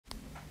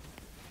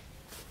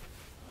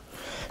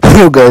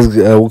Hello guys,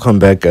 welcome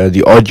back.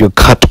 The audio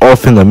cut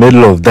off in the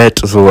middle of that,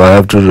 so I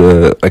have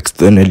to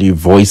externally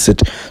voice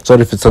it.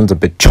 Sorry if it sounds a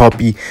bit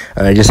choppy.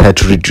 I just had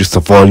to reduce the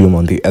volume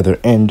on the other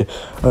end.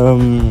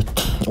 I'm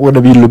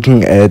gonna be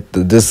looking at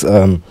this.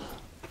 I'm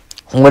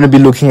gonna be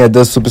looking at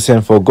this Super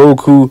Saiyan 4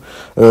 Goku.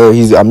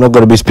 I'm not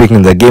gonna be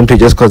speaking the gameplay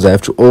just because I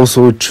have to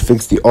also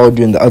fix the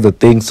audio and the other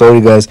things.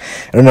 Sorry guys,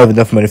 I don't have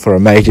enough money for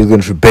a mic. You're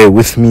gonna bear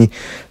with me.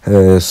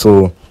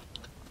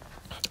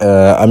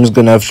 I'm just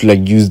gonna have to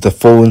use the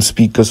phone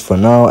speakers for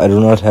now. I do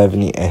not have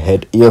any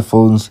head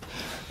earphones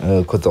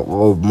because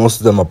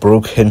most of them are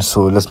broken.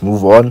 So let's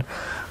move on.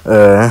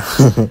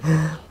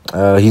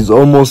 He's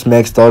almost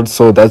maxed out,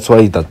 so that's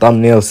why the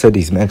thumbnail said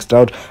he's maxed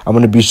out. I'm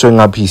gonna be showing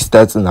up his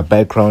stats in the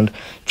background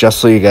just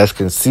so you guys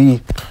can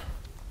see.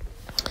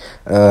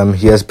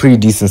 He has pretty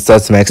decent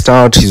stats maxed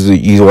out.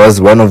 He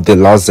was one of the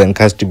last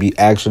Zenkais to be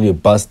actually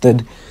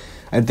busted.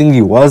 I think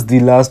he was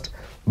the last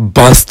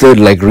busted,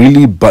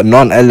 really, but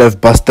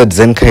non-LF busted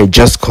Zenkai,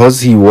 just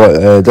cause he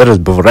was that was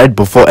right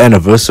before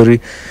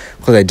anniversary,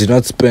 because I did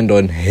not spend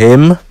on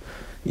him.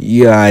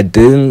 Yeah, I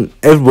didn't.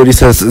 Everybody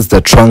says it's the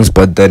Trunks,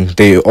 but then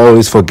they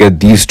always forget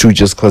these two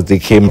just cause they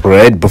came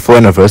right before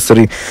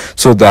anniversary,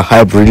 so the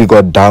hype really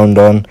got downed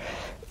on.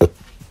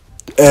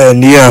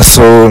 And yeah,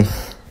 so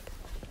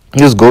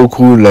this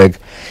Goku,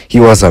 he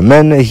was a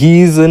man.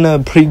 He's in a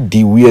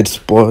pretty weird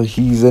spot.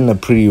 He's in a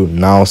pretty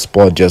now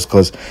spot just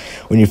because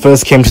when he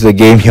first came to the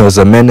game, he was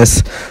a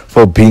menace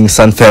for being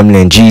Sun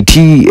Family and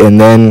GT. And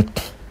then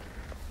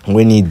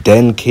when he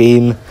then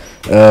came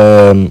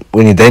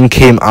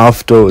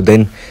after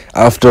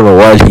a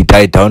while, he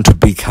died down to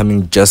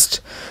becoming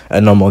just a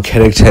normal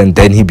character, and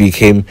then he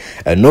became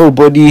a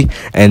nobody.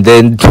 And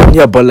then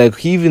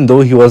but even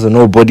though he was a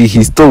nobody,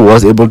 he still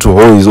was able to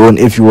hold his own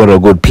if you were a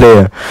good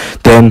player.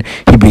 Then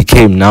he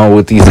became, now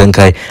with his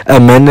Zenkai, a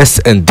menace,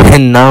 and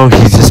then now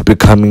he's just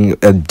becoming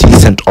a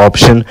decent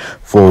option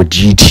for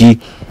GT.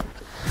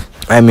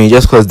 I mean,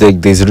 just because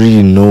there's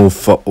really no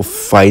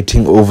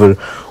fighting over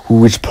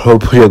which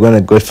purple you're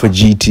gonna go for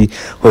GT,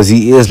 because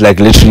he is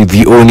literally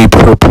the only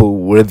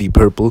worthy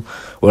purple,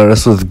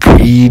 whereas with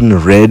green,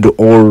 red,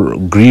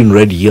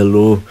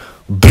 yellow,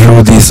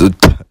 blue,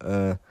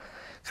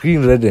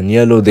 green, red, and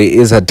yellow, there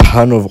is a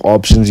ton of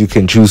options you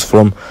can choose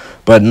from.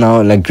 But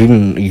now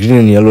green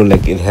and yellow,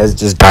 it has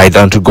just died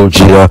down to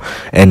Gogeta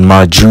and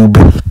Majub.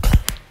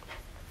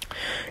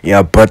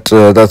 Yeah, but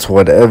that's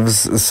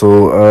whatevs.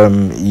 So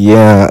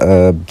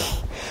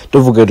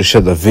don't forget to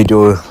share the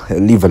video,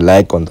 leave a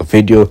like on the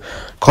video,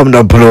 comment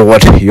down below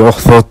what your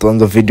thoughts on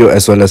the video,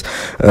 as well as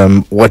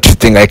what you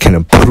think I can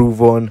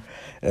improve on.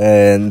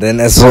 And then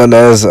as well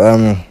as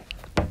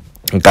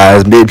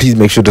guys, please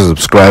make sure to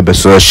subscribe,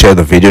 as well as share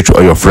the video to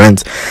all your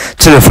friends.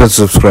 Tell your friends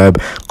to subscribe,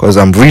 because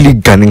I'm really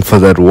gunning for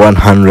that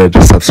 100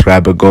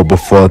 subscriber goal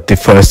before the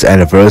first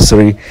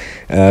anniversary,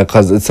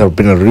 because it's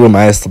been a real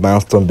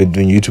milestone. Been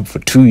doing YouTube for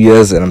 2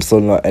 years, and I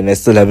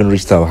still haven't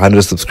reached the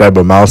 100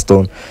 subscriber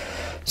milestone.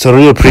 So I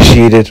really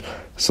appreciate it.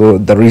 So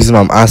the reason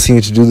I'm asking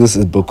you to do this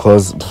is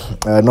because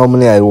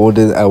normally I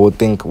would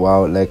think,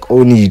 wow,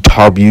 only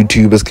top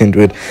YouTubers can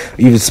do it,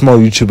 even small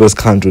YouTubers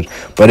can't do it.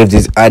 But if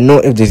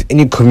there's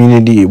any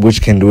community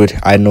which can do it,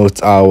 I know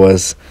it's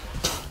ours.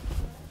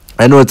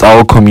 I know it's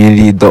our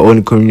community, the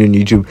only community on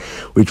YouTube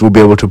which will be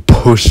able to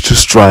push to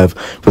strive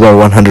for that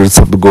 100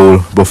 sub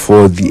goal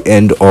before the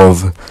end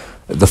of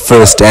the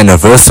first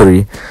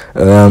anniversary.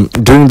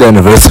 During the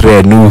anniversary,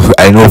 I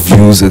know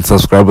views and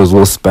subscribers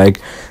will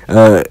spike.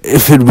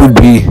 If it would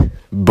be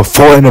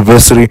before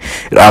anniversary,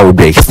 I would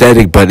be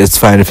ecstatic, but it's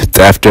fine if it's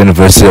after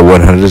anniversary or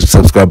 100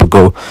 subscriber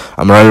goal.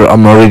 I'm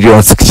already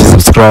on 60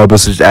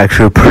 subscribers, which is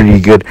actually pretty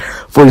good.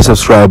 40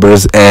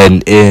 subscribers,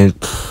 and in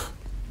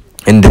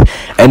the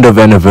end of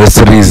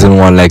anniversary is in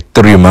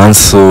 3 months.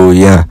 So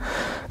yeah,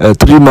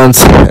 3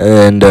 months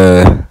and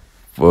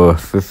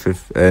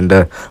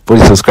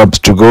 40 subscribers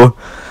to go.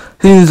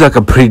 Seems like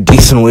a pretty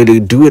decent way to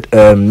do it.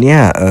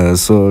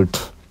 So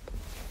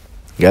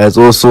guys,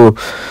 also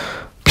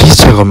please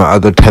check out my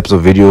other types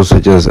of videos,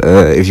 such as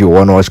if you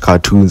want to watch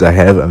cartoons, I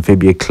have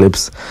amphibia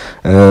clips.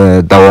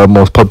 The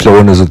most popular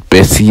one is with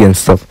Bessie and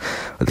stuff,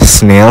 the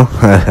snail.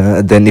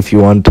 Then if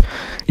you want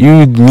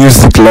you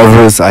music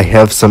lovers, I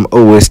have some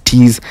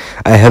OSTs.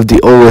 I have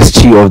the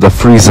OST of the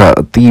Frieza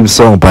theme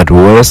song, but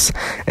worse,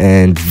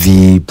 and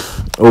the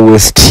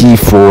OST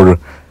for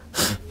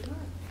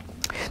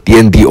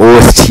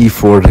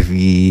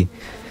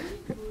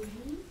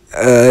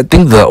I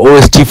think the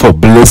OST for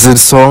Blizzard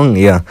song,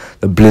 the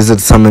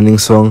Blizzard summoning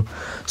song.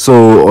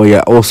 So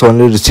also I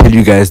wanted to tell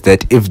you guys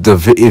that if the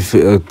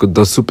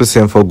Super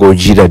Saiyan 4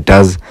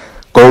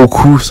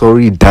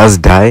 Goku does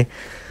die,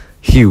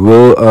 he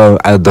will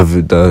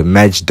the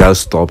match does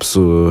stop.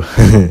 So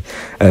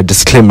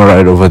disclaimer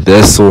right over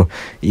there. So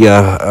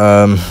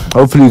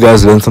hopefully you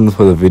guys learned something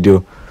for the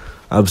video.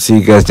 I'll see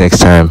you guys next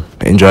time.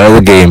 Enjoy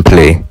the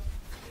gameplay.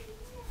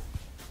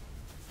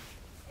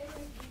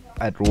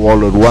 At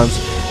wall at once.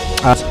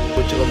 Go check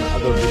out my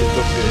other videos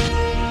of the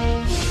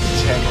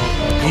channel.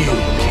 Comment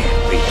down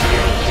below.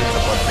 It's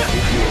about the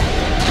video.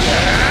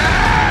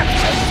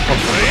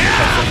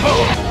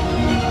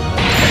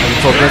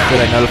 just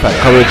that I nullified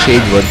color change,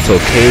 but it's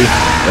okay.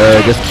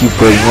 Just keep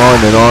going on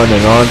and on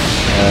and on.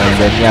 And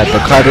then yeah, the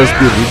color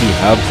speed really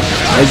helps.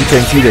 As you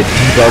can see, the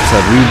debuffs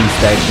are really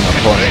stacking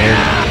upon him.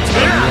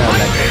 And yeah,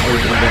 like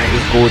when I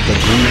just go with the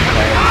green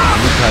card,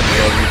 blue card,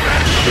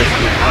 just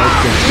as you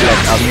can see,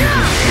 like I'm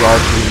using throughout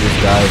this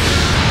guy.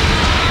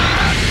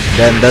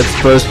 Then that's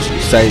first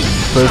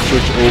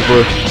switch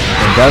over,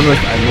 and then with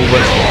I move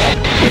on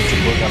just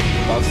to build up the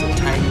buffs a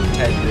tiny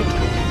bit.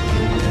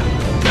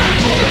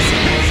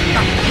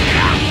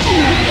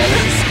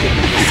 Let's skip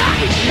this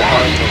quick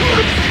part of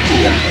it.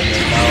 And then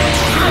now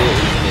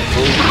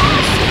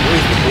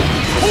where's the goku?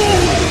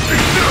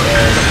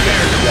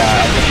 Yeah,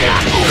 I think I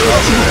took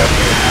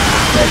it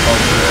out.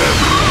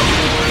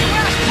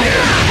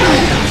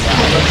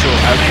 I'm not sure.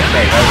 I think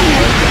I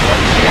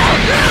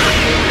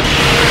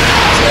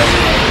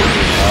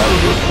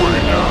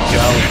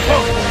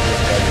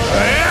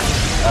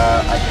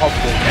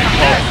popped it. I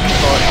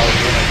thought I was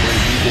gonna go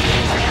use it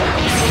in my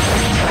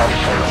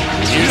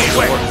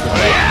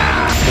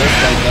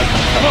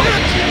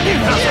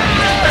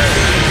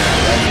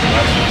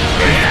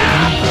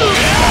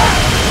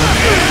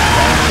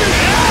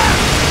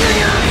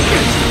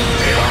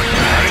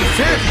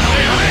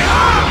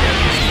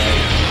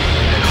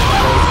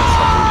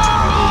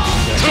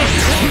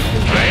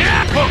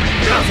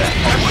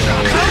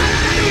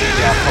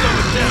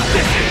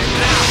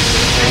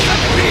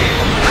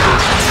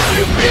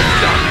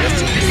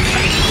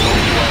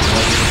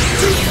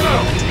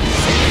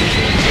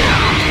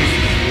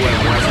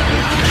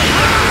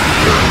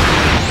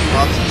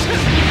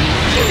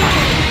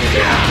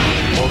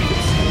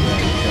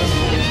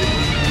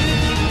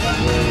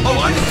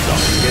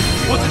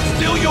Was it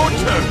still your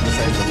turn?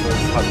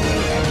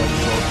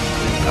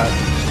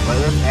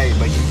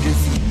 But you can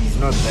see he's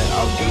not that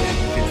out there.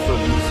 You can still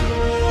use him.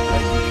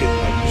 Like you can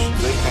use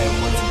Zenkai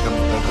once he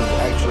comes back because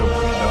actually I'm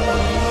pretty down on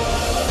him.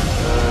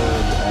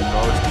 And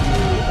I was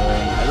clear.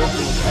 I don't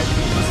think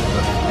this is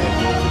the I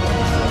don't think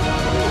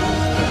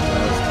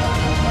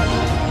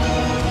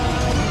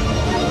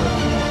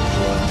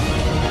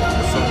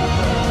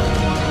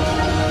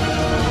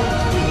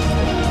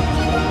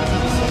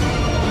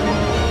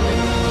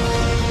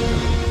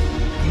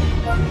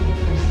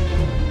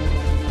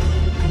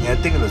I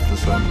think it was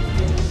this one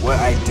where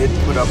I did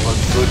put up a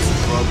good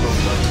struggle,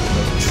 but it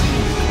was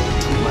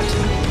too much.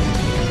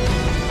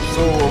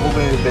 So we're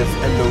hoping there's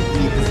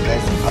LOE. This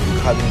guy's an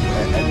upcoming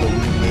LOE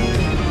main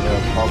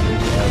probably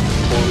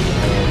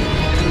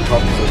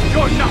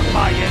You're not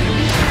my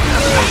enemy.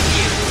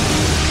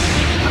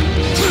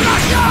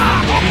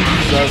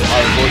 These are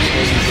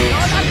unfortunately those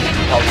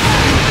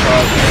probably